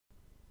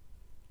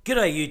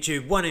G'day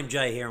YouTube,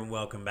 1MJ here and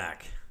welcome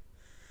back.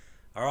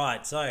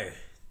 Alright, so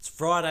it's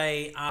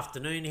Friday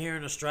afternoon here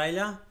in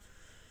Australia.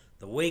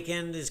 The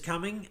weekend is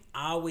coming.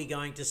 Are we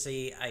going to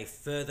see a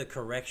further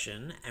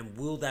correction, and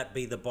will that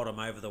be the bottom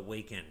over the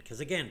weekend? Because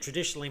again,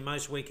 traditionally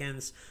most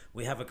weekends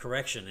we have a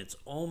correction. It's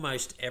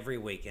almost every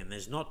weekend.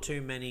 There's not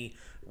too many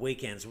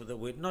weekends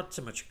with not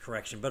so much a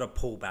correction but a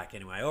pullback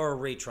anyway, or a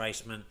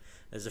retracement.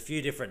 There's a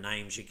few different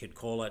names you could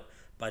call it,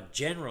 but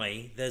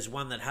generally there's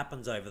one that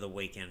happens over the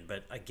weekend.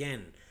 But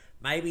again,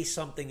 maybe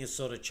something has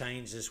sort of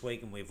changed this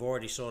week and we've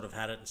already sort of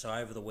had it, and so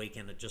over the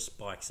weekend it just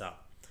spikes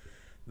up.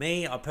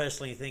 I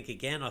personally think,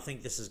 again, I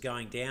think this is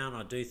going down.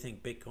 I do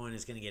think Bitcoin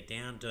is going to get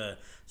down to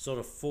sort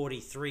of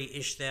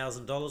 43-ish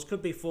thousand dollars.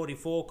 Could be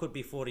 44, could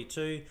be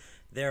 42,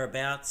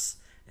 thereabouts.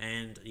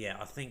 And yeah,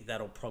 I think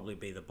that'll probably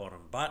be the bottom.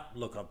 But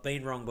look, I've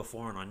been wrong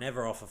before and I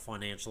never offer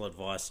financial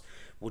advice.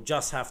 We'll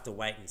just have to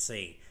wait and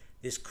see.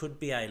 This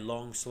could be a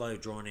long, slow,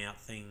 drawn-out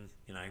thing,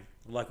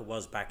 like it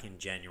was back in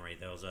January.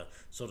 There was a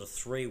sort of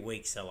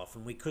 3-week sell-off,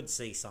 and we could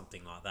see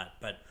something like that,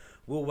 but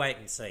we'll wait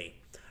and see.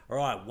 All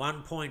right,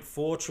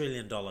 $1.4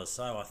 trillion.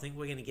 So I think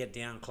we're going to get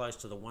down close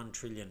to the $1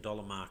 trillion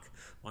mark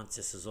once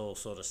this is all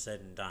sort of said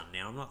and done.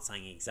 Now, I'm not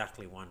saying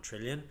exactly 1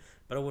 trillion,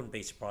 but I wouldn't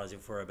be surprised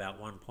if we're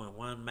about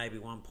 1.1, maybe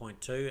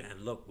 1.2.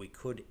 And look, we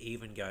could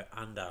even go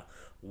under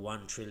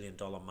 $1 trillion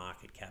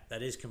market cap.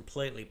 That is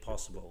completely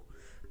possible.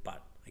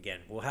 But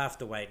again, we'll have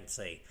to wait and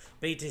see.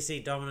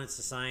 BTC dominance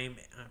the same,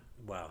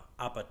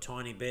 up a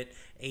tiny bit.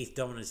 ETH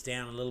dominance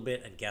down a little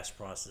bit, and gas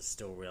prices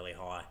still really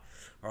high.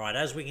 All right,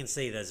 as we can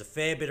see, there's a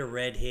fair bit of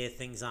red here.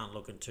 Things aren't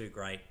looking too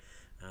great.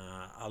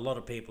 A lot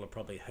of people are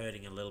probably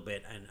hurting a little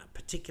bit, and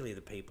particularly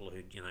the people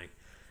who,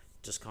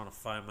 just kind of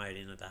FOMO'd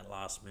in at that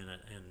last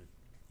minute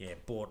and,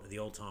 bought the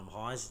all-time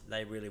highs.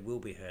 They really will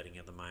be hurting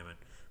at the moment.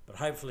 But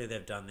hopefully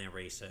they've done their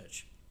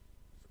research.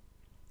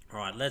 All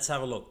right, let's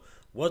have a look.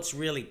 What's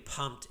really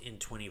pumped in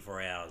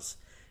 24 hours?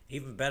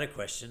 Even better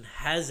question,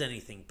 has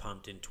anything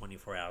pumped in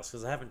 24 hours?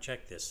 Because I haven't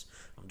checked this.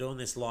 I'm doing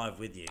this live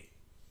with you.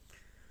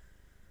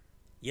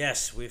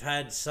 Yes, we've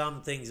had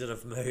some things that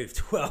have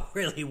moved. Well,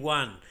 really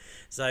one.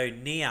 So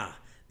NIA,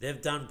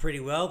 they've done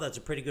pretty well. That's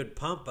a pretty good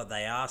pump, but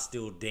they are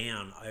still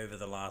down over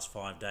the last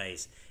 5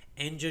 days.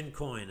 Engine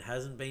Coin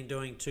hasn't been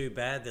doing too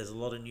bad. There's a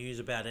lot of news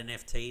about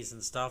NFTs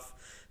and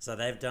stuff, so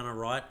they've done all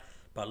right.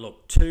 But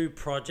look, 2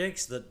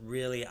 projects that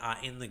really are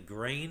in the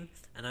green,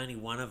 and only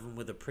one of them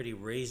with a pretty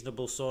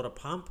reasonable sort of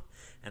pump.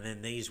 And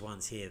then these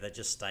ones here, they're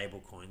just stable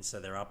coins, so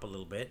they're up a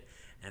little bit.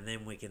 And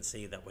then we can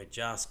see that we're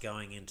just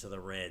going into the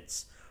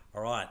reds.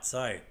 All right,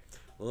 so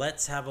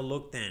let's have a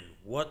look then.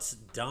 What's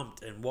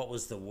dumped and what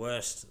was the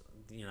worst,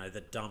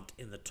 that dumped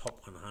in the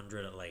top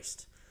 100 at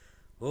least?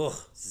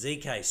 Oh,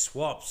 ZK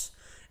swaps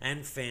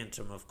and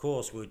Phantom, of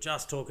course. We were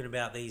just talking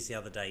about these the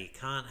other day. You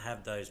can't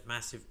have those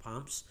massive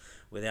pumps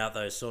without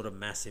those sort of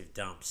massive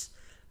dumps.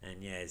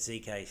 And yeah,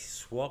 ZK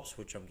swaps,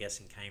 which I'm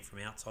guessing came from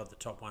outside the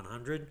top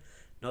 100.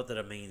 Not that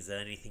it means that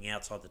anything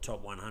outside the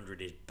top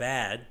 100 is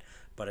bad,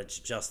 but it's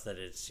just that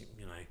it's,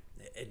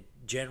 it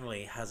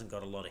generally hasn't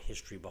got a lot of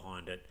history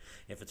behind it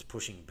if it's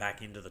pushing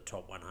back into the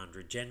top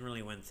 100.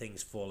 Generally, when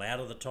things fall out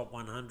of the top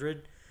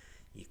 100,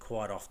 you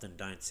quite often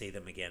don't see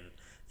them again.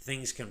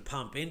 Things can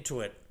pump into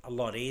it a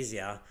lot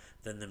easier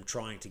than them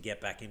trying to get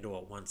back into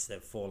it once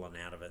they've fallen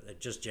out of it. It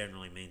just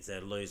generally means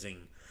they're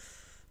losing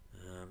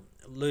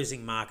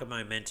market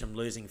momentum,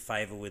 losing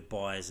favor with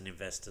buyers and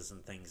investors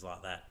and things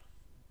like that.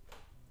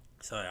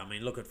 So, I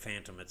mean, look at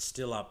Phantom. It's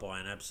still up by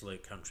an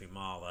absolute country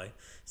mile, though.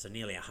 So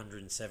nearly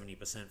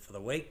 170% for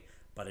the week,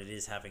 but it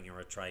is having a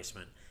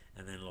retracement.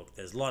 And then, look,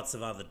 there's lots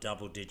of other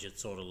double-digit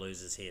sort of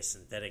losers here.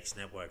 Synthetics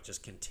Network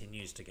just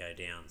continues to go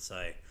down.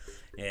 So,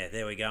 yeah,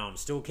 there we go. I'm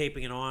still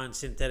keeping an eye on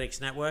Synthetics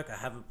Network. I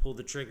haven't pulled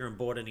the trigger and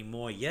bought any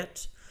more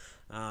yet,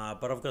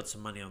 but I've got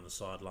some money on the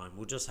sideline.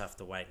 We'll just have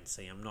to wait and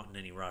see. I'm not in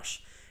any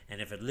rush.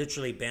 And if it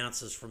literally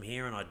bounces from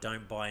here and I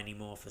don't buy any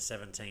more for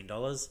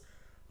 $17,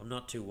 I'm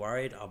not too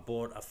worried. I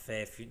bought a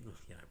fair few,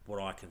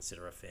 what I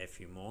consider a fair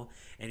few more.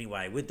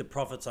 Anyway, with the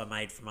profits I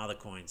made from other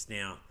coins.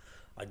 Now,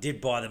 I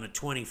did buy them at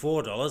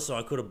 $24, so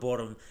I could have bought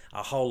them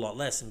a whole lot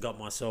less and got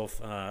myself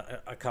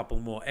a couple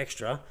more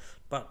extra.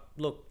 But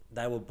look,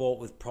 they were bought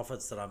with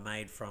profits that I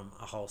made from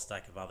a whole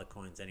stack of other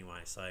coins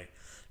anyway. So,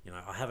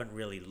 I haven't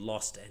really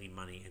lost any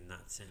money in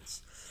that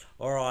sense.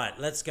 All right,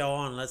 let's go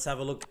on. Let's have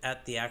a look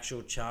at the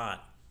actual chart.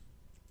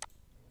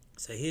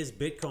 So here's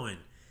Bitcoin.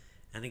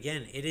 And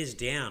again, it is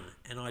down,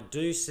 and I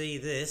do see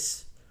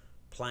this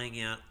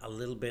playing out a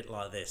little bit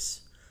like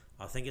this.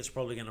 I think it's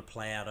probably going to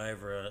play out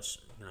over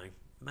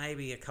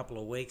maybe a couple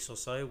of weeks or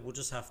so. We'll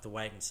just have to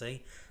wait and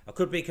see. I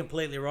could be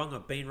completely wrong.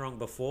 I've been wrong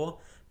before,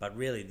 but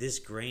really this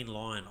green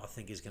line I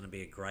think is going to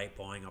be a great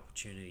buying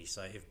opportunity.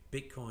 So if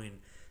Bitcoin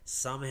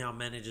somehow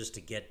manages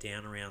to get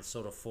down around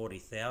sort of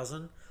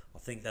 40,000, I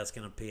think that's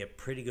going to be a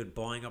pretty good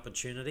buying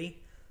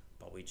opportunity,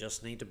 but we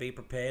just need to be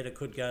prepared. It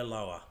could go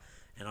lower.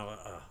 And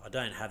I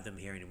don't have them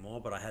here anymore,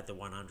 but I had the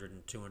 100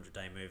 and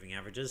 200-day moving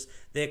averages.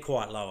 They're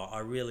quite lower. I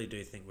really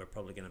do think we're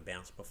probably going to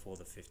bounce before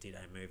the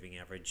 50-day moving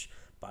average,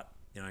 but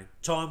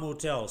time will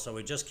tell. So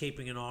we're just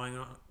keeping an eye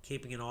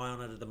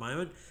on it at the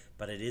moment,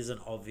 but it is an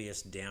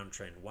obvious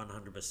downtrend,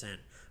 100%.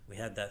 We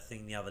had that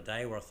thing the other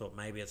day where I thought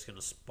maybe it's going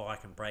to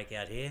spike and break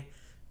out here.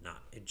 No,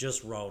 it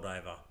just rolled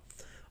over.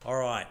 All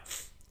right,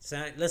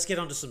 so let's get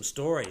on to some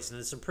stories, and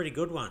there's some pretty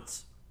good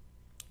ones.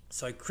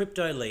 So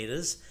crypto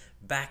leaders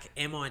back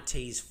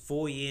MIT's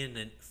four-year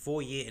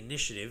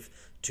initiative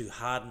to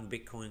harden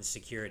Bitcoin's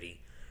security.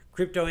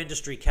 Crypto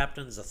industry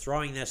captains are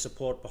throwing their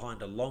support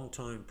behind a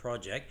long-term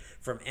project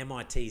from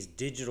MIT's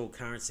digital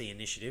currency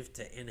initiative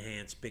to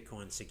enhance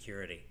Bitcoin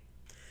security.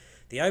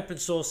 The open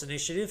source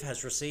initiative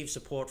has received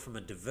support from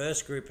a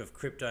diverse group of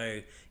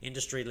crypto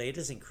industry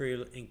leaders,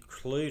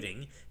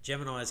 including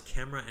Gemini's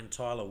Cameron and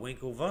Tyler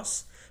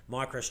Winklevoss,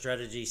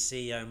 MicroStrategy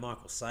CEO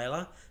Michael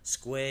Saylor,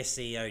 Square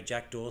CEO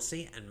Jack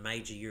Dorsey, and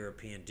major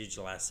European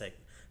digital asset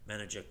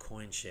manager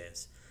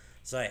CoinShares.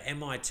 So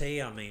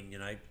MIT,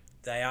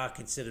 they are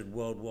considered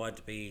worldwide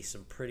to be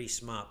some pretty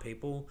smart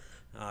people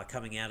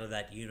coming out of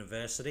that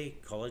university,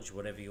 college,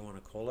 whatever you want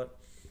to call it.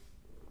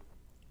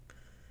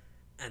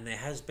 And there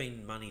has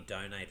been money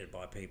donated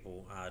by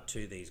people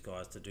to these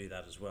guys to do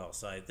that as well.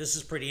 So this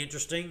is pretty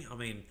interesting.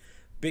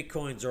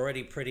 Bitcoin's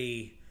already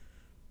pretty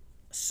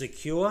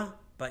secure,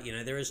 but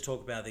there is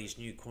talk about these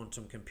new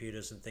quantum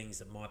computers and things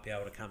that might be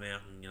able to come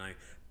out and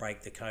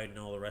break the code and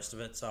all the rest of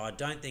it. So I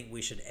don't think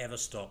we should ever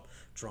stop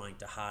trying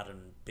to harden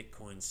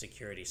Bitcoin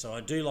security. So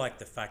I do like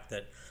the fact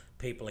that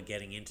people are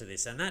getting into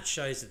this, and that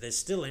shows that there's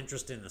still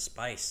interest in the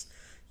space.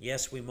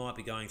 Yes, we might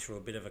be going through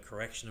a bit of a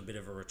correction, a bit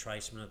of a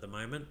retracement at the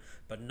moment,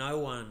 but no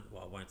one,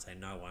 well, I won't say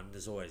no one,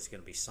 there's always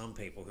going to be some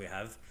people who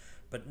have,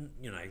 but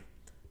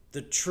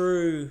the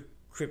true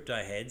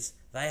crypto heads,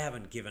 they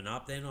haven't given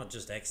up. They're not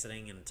just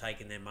exiting and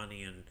taking their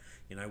money and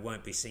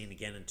won't be seen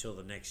again until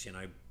the next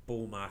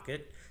bull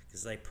market,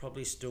 because they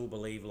probably still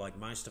believe, like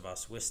most of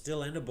us, we're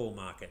still in a bull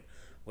market.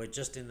 We're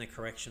just in the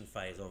correction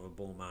phase of a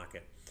bull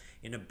market.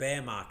 In a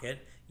bear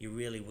market, you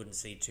really wouldn't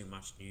see too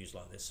much news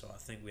like this, so I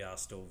think we are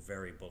still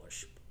very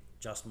bullish.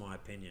 Just my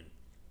opinion.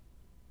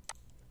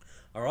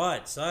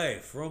 Alright, so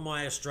for all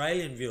my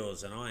Australian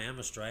viewers, and I am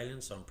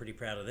Australian, so I'm pretty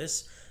proud of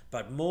this,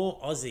 but more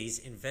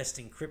Aussies invest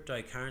in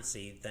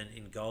cryptocurrency than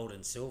in gold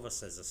and silver,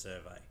 says a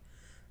survey.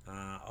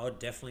 I'd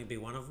definitely be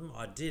one of them.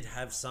 I did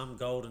have some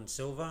gold and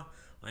silver.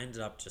 I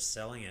ended up just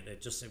selling it.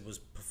 It was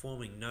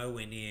performing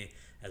nowhere near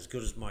as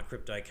good as my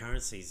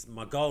cryptocurrencies.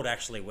 My gold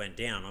actually went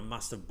down. I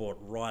must have bought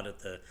right at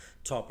the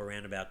top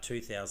around about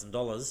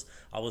 $2,000.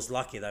 I was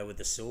lucky though with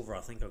the silver.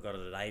 I think I got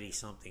it at 80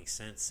 something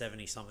cents,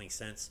 70 something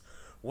cents.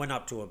 Went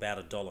up to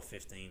about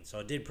 $1.15. So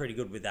I did pretty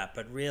good with that,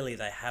 but really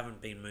they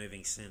haven't been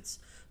moving since.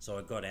 So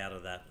I got out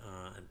of that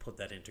and put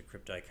that into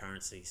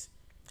cryptocurrencies.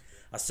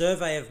 A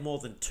survey of more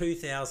than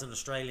 2,000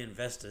 Australian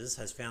investors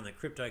has found that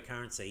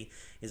cryptocurrency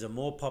is a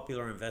more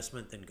popular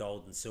investment than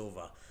gold and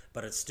silver,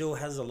 but it still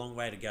has a long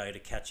way to go to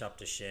catch up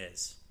to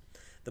shares.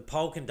 The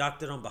poll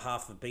conducted on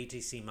behalf of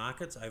BTC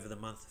markets over the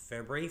month of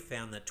February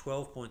found that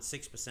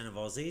 12.6% of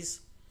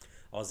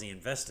Aussie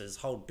investors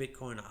hold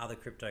Bitcoin or other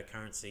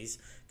cryptocurrencies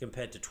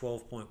compared to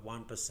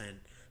 12.1%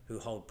 who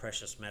hold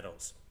precious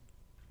metals.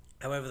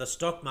 However, the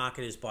stock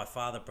market is by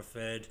far the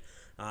preferred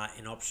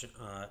option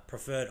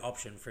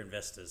for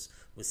investors,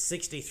 with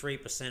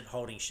 63%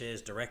 holding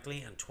shares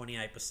directly and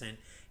 28%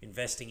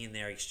 investing in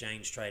their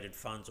exchange-traded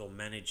funds or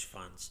managed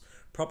funds.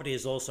 Property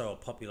is also a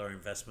popular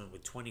investment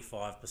with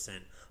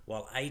 25%,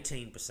 while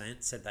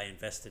 18% said they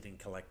invested in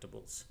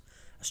collectibles.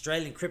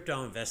 Australian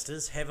crypto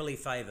investors heavily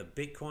favour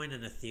Bitcoin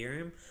and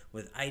Ethereum,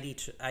 with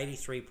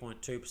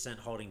 83.2%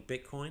 holding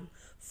Bitcoin,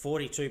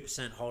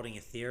 42% holding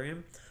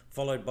Ethereum,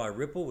 followed by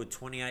Ripple with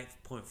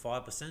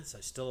 28.5%, so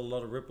still a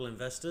lot of Ripple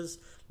investors,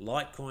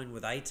 Litecoin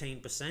with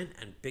 18%,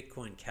 and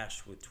Bitcoin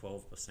Cash with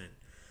 12%.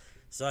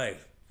 So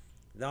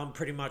I'm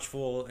pretty much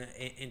fall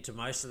into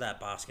most of that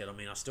basket.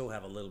 I still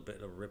have a little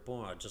bit of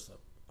Ripple. I've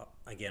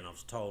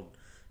told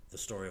the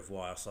story of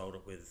why I sold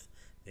it with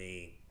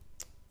the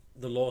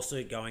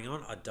lawsuit going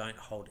on. I don't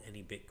hold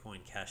any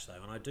Bitcoin Cash though,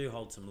 and I do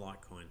hold some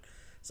Litecoin.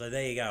 So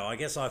there you go. I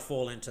guess I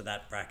fall into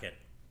that bracket.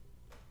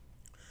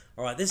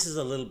 All right, this is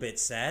a little bit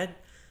sad.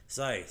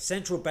 So,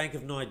 Central Bank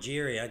of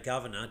Nigeria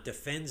governor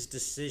defends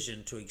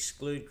decision to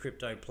exclude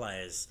crypto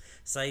players,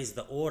 says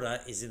the order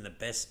is in the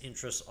best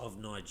interest of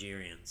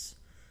Nigerians.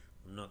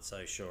 I'm not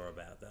so sure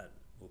about that.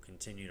 We'll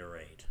continue to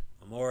read.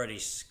 I'm already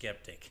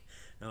skeptic.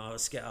 I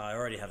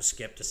already have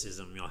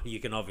skepticism. You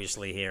can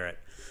obviously hear it.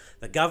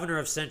 The governor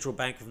of Central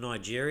Bank of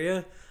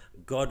Nigeria,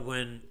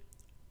 Godwin,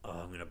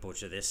 I'm going to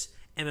butcher this,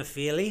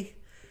 Emefiele,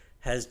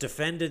 has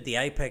defended the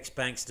Apex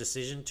Bank's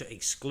decision to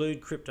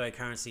exclude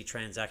cryptocurrency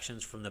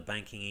transactions from the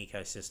banking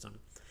ecosystem.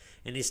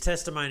 In his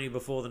testimony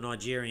before the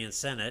Nigerian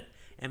Senate,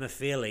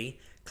 Emefiele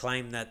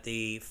claimed that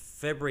the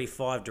February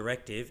 5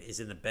 directive is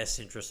in the best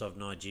interest of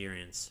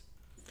Nigerians.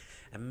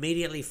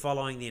 Immediately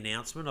following the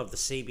announcement of the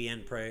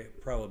CBN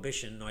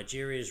prohibition,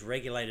 Nigeria's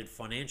regulated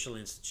financial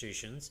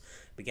institutions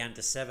began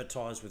to sever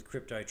ties with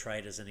crypto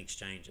traders and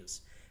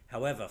exchanges.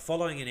 However,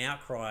 following an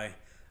outcry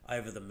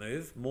over the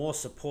move. More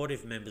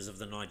supportive members of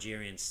the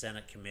Nigerian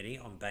Senate Committee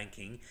on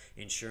Banking,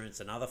 Insurance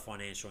and Other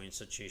Financial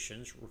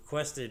Institutions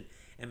requested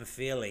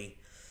Emefiele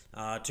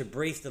to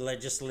brief the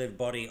legislative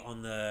body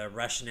on the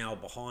rationale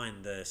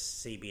behind the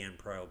CBN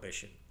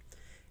prohibition.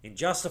 In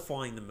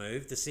justifying the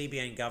move, the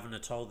CBN governor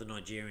told the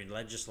Nigerian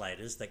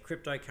legislators that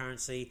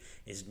cryptocurrency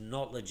is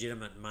not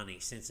legitimate money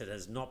since it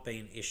has not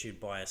been issued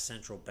by a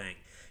central bank.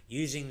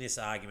 Using this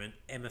argument,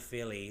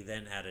 Emefiele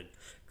then added,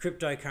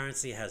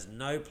 "Cryptocurrency has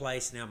no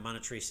place in our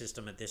monetary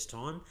system at this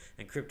time,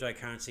 and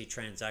cryptocurrency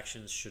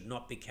transactions should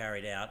not be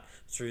carried out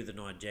through the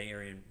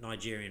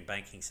Nigerian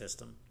banking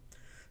system."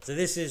 So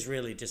this is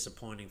really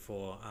disappointing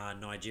for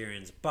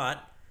Nigerians,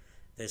 but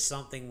there's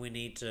something we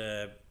need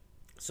to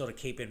sort of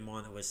keep in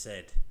mind that was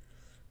said.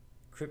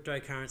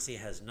 Cryptocurrency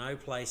has no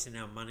place in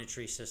our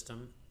monetary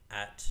system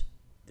at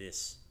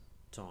this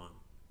time.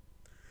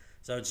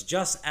 So it's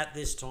just at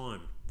this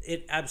time.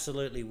 It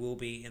absolutely will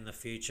be in the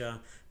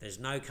future. There's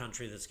no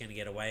country that's going to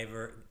get away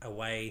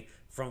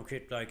from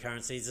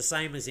cryptocurrency. It's the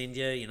same as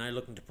India,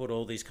 looking to put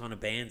all these kind of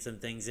bans and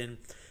things in.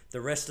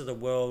 The rest of the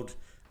world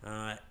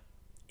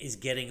is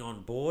getting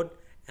on board,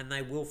 and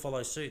they will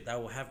follow suit. They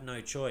will have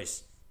no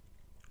choice.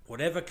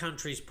 Whatever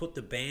countries put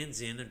the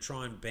bans in and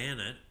try and ban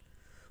it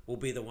will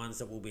be the ones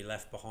that will be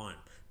left behind.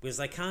 Because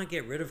they can't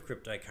get rid of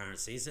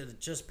cryptocurrencies. It would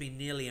just be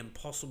nearly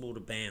impossible to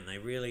ban. They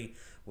really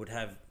would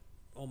have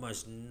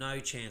almost no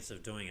chance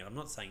of doing it. I'm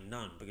not saying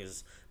none,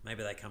 because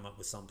maybe they come up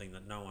with something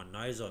that no one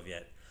knows of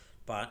yet.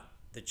 But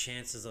the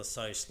chances are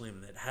so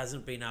slim that it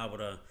hasn't been able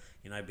to,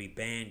 be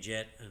banned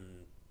yet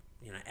and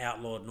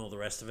outlawed and all the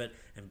rest of it.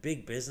 And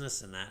big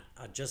business and that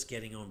are just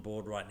getting on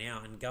board right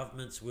now, and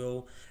governments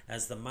will,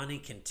 as the money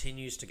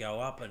continues to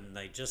go up, and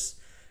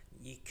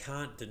you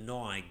can't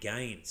deny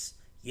gains.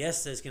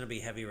 Yes, there's going to be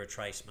heavy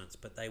retracements,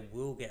 but they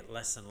will get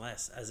less and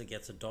less as it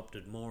gets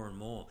adopted more and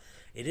more.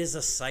 It is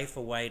a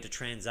safer way to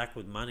transact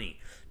with money.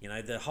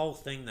 The whole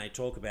thing they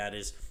talk about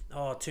is,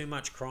 too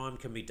much crime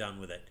can be done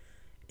with it.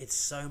 It's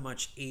so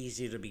much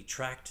easier to be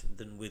tracked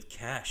than with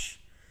cash.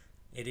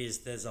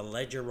 There's a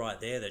ledger right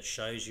there that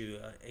shows you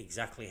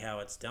exactly how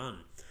it's done.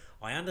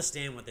 I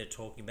understand what they're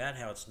talking about,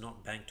 how it's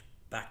not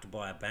backed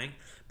by a bank,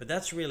 but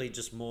that's really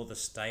just more the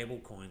stable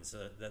coins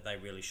that they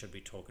really should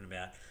be talking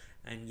about.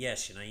 And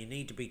yes, you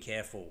need to be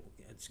careful.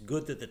 It's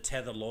good that the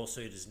Tether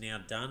lawsuit is now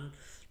done.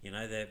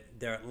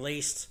 They're at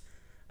least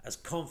as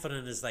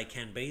confident as they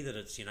can be that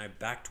it's,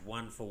 backed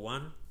one for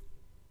one.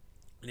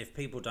 And if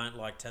people don't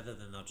like Tether,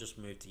 then they'll just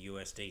move to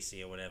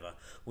USDC or whatever,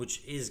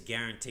 which is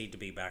guaranteed to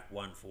be back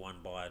one for one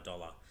by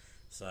 $1.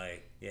 So,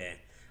 yeah,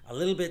 a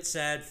little bit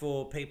sad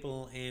for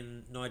people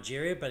in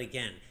Nigeria, but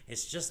again,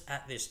 it's just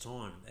at this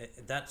time.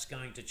 That's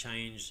going to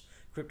change.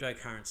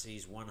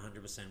 Cryptocurrencies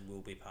 100%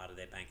 will be part of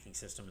their banking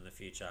system in the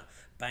future.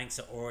 Banks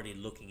are already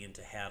looking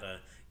into how to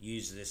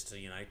use this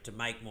to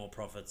make more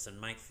profits and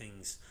make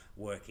things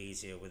work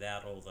easier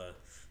without all the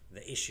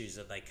issues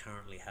that they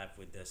currently have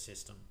with their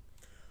system.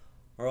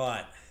 All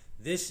right,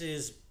 this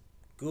is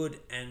good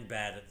and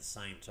bad at the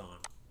same time.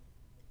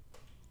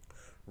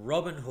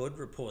 Robinhood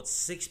reports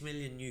 6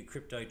 million new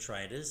crypto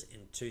traders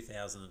in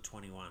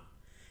 2021.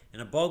 In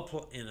a blog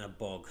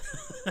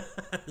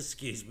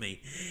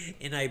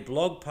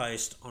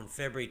post on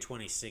February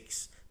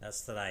 26,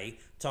 that's today,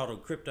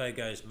 titled "Crypto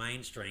Goes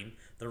Mainstream,"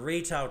 the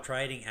retail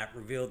trading app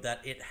revealed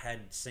that it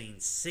had seen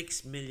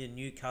 6 million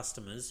new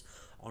customers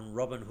on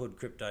Robinhood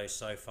crypto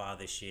so far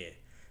this year.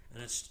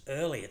 And it's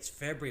early, it's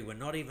February, we're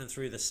not even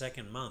through the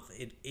second month.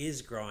 It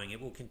is growing, it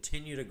will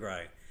continue to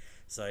grow.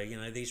 So,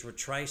 these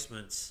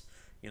retracements,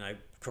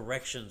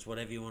 corrections,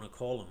 whatever you want to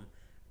call them,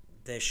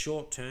 they're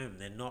short term,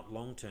 they're not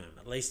long term,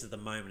 at least at the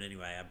moment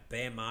anyway. A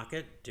bear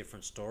market,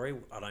 different story,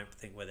 I don't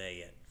think we're there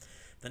yet.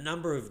 The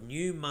number of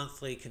new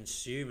monthly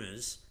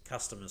customers,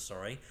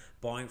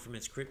 buying from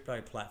its crypto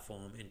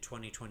platform in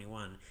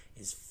 2021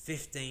 is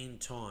 15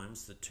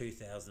 times the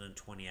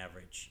 2020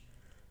 average.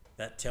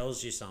 That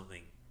tells you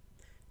something.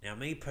 Now,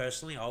 me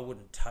personally, I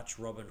wouldn't touch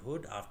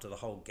Robinhood after the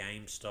whole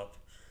GameStop,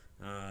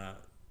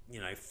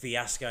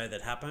 fiasco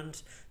that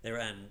happened there,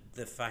 and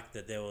the fact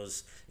that there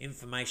was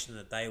information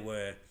that they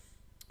were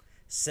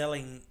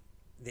selling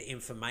the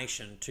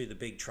information to the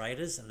big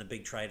traders, and the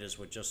big traders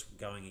were just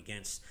going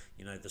against,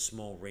 the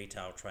small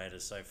retail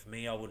traders. So for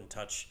me, I wouldn't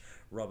touch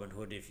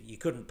Robinhood. If you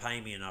couldn't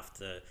pay me enough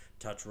to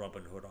touch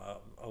Robinhood,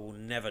 I will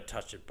never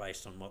touch it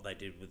based on what they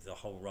did with the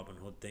whole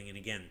Robinhood thing. And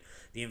again,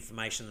 the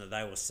information that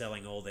they were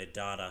selling all their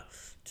data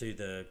to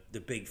the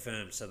big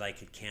firms so they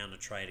could counter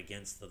trade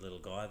against the little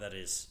guy. That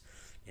is,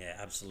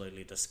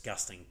 absolutely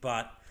disgusting.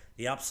 But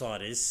the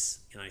upside is,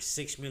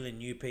 6 million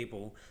new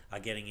people are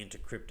getting into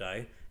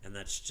crypto, and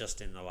that's just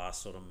in the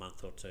last sort of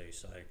month or two.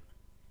 So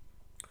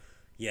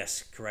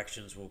yes,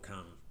 corrections will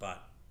come,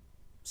 but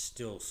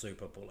still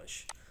super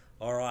bullish.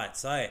 All right,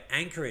 so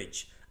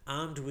Anchorage,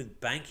 armed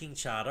with banking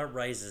charter,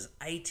 raises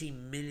 80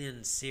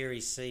 million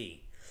Series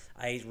C.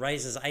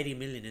 Raises 80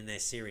 million in their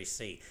Series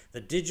C. The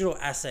digital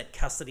asset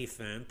custody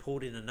firm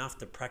pulled in enough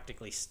to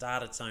practically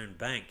start its own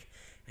bank.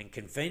 And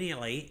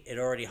conveniently, it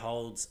already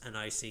holds an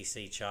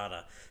OCC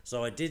charter.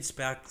 So I did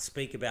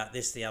speak about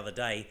this the other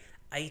day.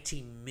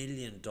 $80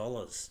 million.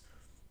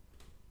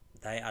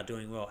 They are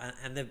doing well,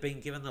 and they've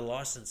been given the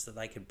license that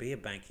they could be a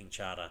banking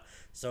charter.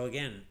 So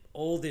again,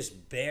 all this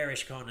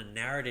bearish kind of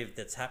narrative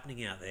that's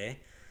happening out there,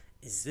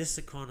 is this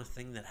the kind of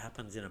thing that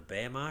happens in a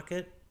bear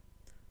market?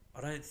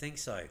 I don't think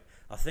so.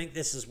 I think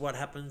this is what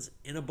happens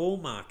in a bull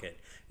market.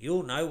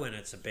 You'll know when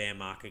it's a bear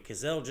market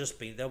because there'll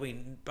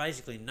be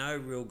basically no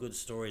real good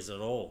stories at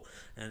all,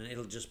 and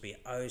it'll just be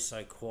oh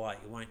so quiet.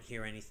 You won't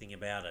hear anything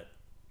about it.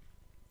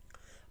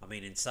 I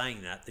mean, in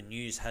saying that, the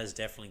news has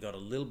definitely got a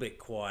little bit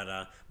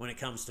quieter when it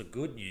comes to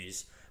good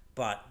news.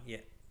 But yeah,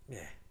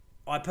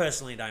 I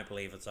personally don't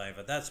believe it's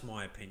over. That's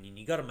my opinion.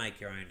 You got to make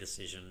your own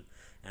decision.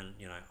 And,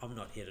 I'm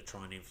not here to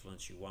try and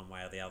influence you one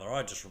way or the other.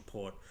 I just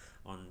report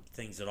on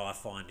things that I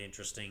find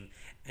interesting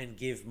and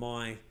give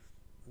my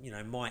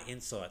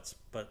insights.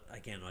 But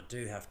again, I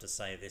do have to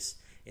say this.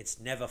 It's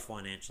never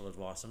financial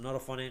advice. I'm not a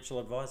financial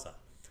advisor.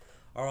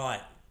 All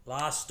right,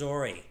 last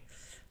story.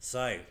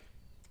 So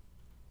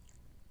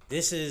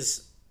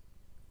this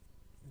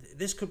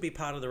could be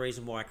part of the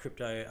reason why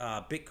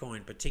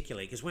Bitcoin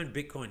particularly, because when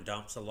Bitcoin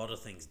dumps, a lot of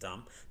things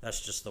dump.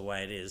 That's just the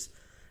way it is.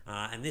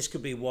 And this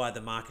could be why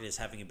the market is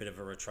having a bit of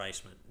a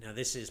retracement. Now,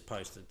 this is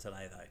posted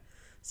today, though.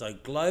 So,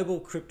 Global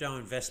Crypto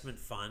Investment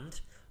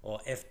Fund, or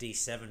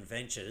FD7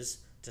 Ventures,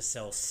 to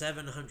sell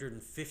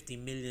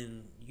 $750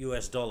 million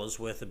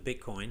worth of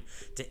Bitcoin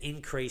to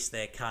increase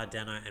their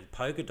Cardano and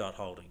Polkadot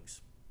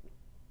holdings.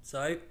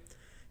 So,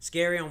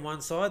 scary on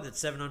one side that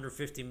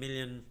 $750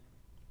 million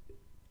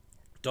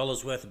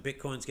worth of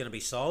Bitcoin is going to be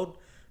sold.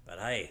 But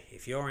hey,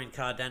 if you're in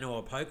Cardano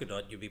or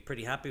Polkadot, you'll be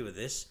pretty happy with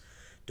this.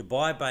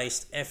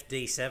 Dubai-based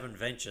FD7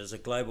 Ventures, a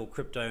global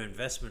crypto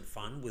investment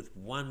fund with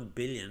 $1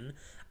 billion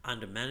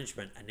under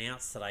management,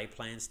 announced today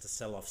plans to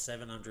sell off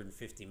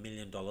 $750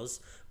 million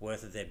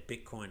worth of their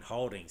Bitcoin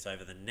holdings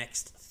over the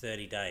next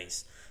 30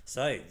 days.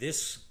 So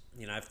this,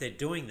 if they're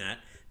doing that,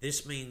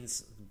 this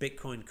means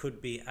Bitcoin could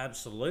be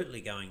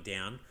absolutely going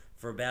down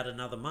for about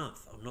another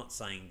month. I'm not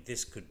saying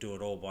this could do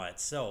it all by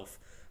itself,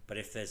 but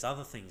if there's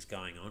other things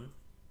going on,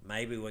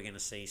 maybe we're going to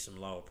see some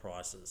lower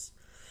prices.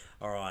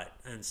 All right,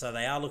 and so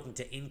they are looking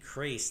to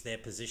increase their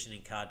position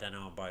in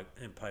Cardano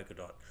and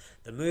Polkadot.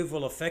 The move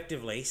will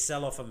effectively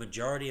sell off a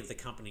majority of the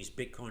company's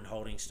Bitcoin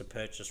holdings to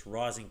purchase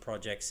rising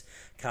projects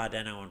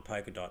Cardano and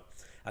Polkadot.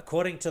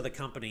 According to the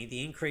company,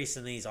 the increase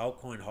in these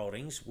altcoin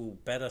holdings will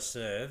better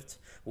serve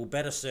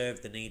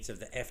the needs of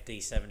the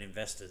FD7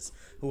 investors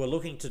who are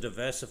looking to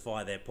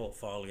diversify their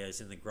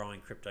portfolios in the growing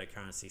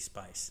cryptocurrency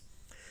space.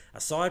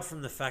 Aside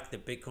from the fact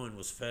that Bitcoin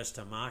was first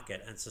to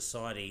market and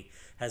society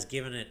has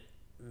given it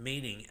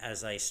meaning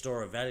as a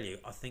store of value,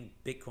 I think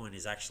Bitcoin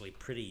is actually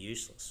pretty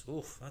useless.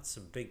 Oof, that's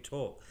some big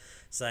talk,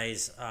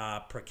 says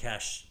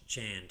Prakash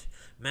Chand,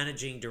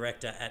 managing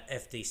director at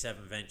FD7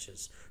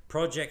 Ventures.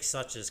 Projects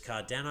such as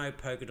Cardano,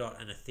 Polkadot,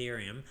 and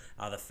Ethereum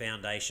are the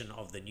foundation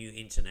of the new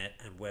internet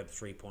and Web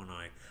 3.0.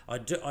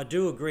 I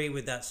do agree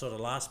with that sort of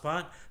last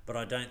part, but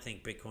I don't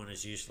think Bitcoin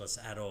is useless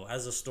at all.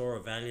 As a store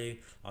of value,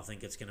 I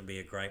think it's going to be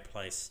a great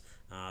place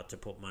to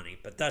put money.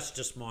 But that's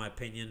just my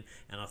opinion,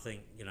 and I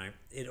think,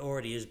 it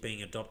already is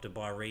being adopted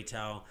by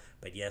retail,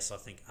 but yes, I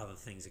think other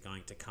things are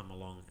going to come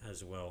along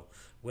as well.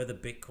 Whether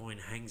Bitcoin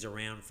hangs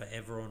around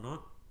forever or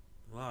not,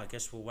 well, I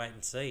guess we'll wait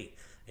and see.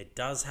 It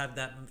does have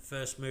that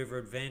first mover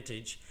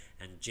advantage,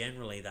 and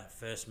generally that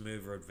first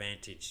mover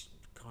advantage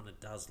kind of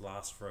does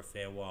last for a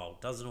fair while.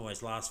 Doesn't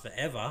always last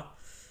forever,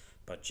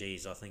 but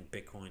geez, I think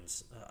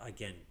Bitcoin's,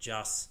 again,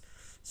 just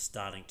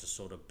starting to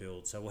sort of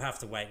build. So we'll have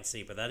to wait and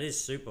see, but that is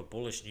super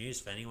bullish news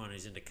for anyone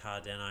who's into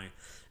Cardano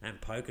and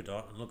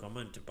Polkadot. And look, I'm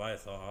into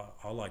both.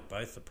 I like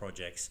both the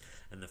projects,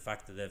 and the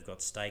fact that they've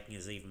got staking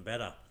is even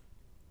better.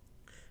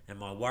 And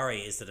my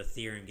worry is that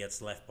Ethereum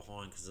gets left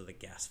behind because of the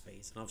gas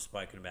fees. And I've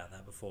spoken about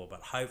that before,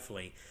 but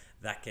hopefully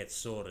that gets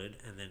sorted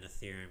and then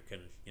Ethereum can,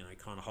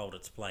 kind of hold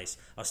its place.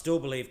 I still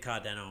believe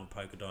Cardano and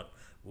Polkadot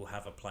will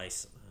have a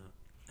place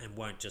and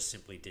won't just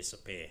simply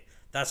disappear.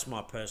 That's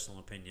my personal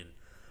opinion.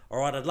 All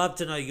right, I'd love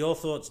to know your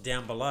thoughts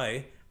down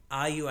below.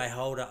 Are you a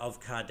holder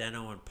of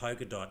Cardano and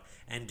Polkadot?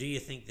 And do you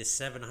think this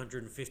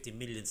 750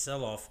 million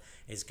sell-off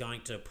is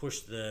going to push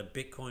the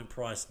Bitcoin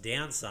price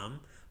down some,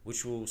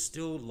 which will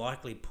still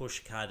likely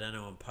push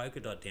Cardano and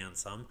Polkadot down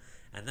some?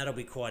 And that'll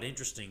be quite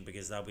interesting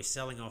because they'll be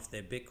selling off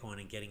their Bitcoin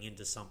and getting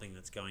into something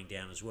that's going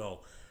down as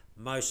well.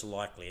 Most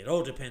likely. It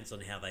all depends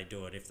on how they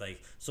do it. If they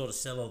sort of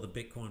sell all the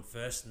Bitcoin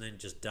first and then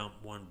just dump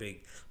one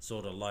big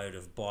sort of load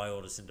of buy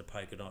orders into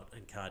Polkadot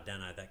and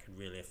Cardano, that could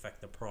really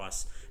affect the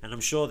price. And I'm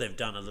sure they've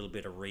done a little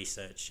bit of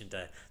research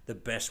into the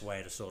best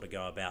way to sort of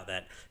go about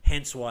that.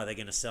 Hence why they're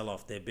going to sell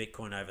off their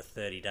Bitcoin over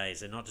 30 days.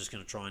 They're not just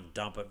going to try and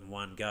dump it in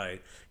one go,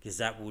 because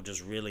that will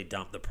just really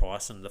dump the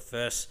price. And the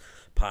first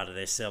part of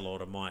their sell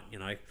order might,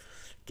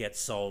 get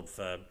sold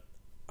for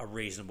a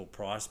reasonable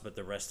price, but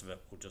the rest of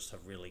it will just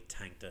have really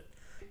tanked it.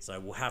 So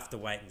we'll have to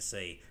wait and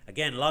see.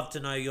 Again, love to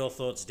know your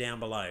thoughts down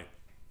below.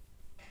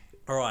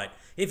 Alright,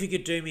 if you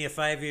could do me a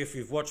favour, if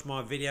you've watched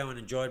my video and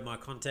enjoyed my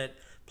content,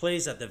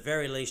 please, at the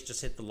very least,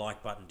 just hit the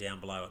like button down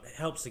below. It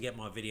helps to get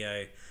my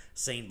video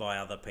seen by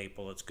other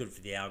people. It's good for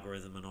the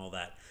algorithm and all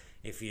that.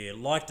 If you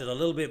liked it a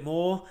little bit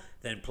more,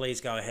 then please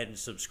go ahead and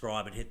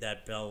subscribe and hit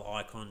that bell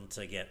icon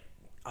to get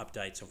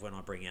updates of when I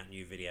bring out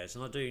new videos.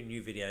 And I do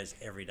new videos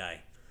every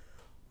day.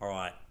 All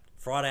right,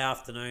 Friday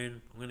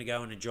afternoon, I'm going to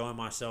go and enjoy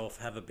myself,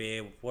 have a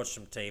beer, watch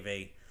some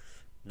TV.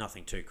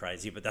 Nothing too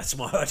crazy, but that's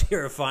my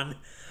idea of fun.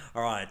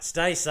 All right,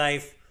 stay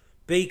safe,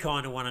 be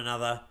kind to one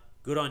another.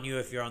 Good on you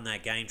if you're on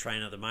that game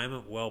train at the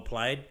moment. Well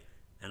played,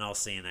 and I'll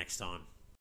see you next time.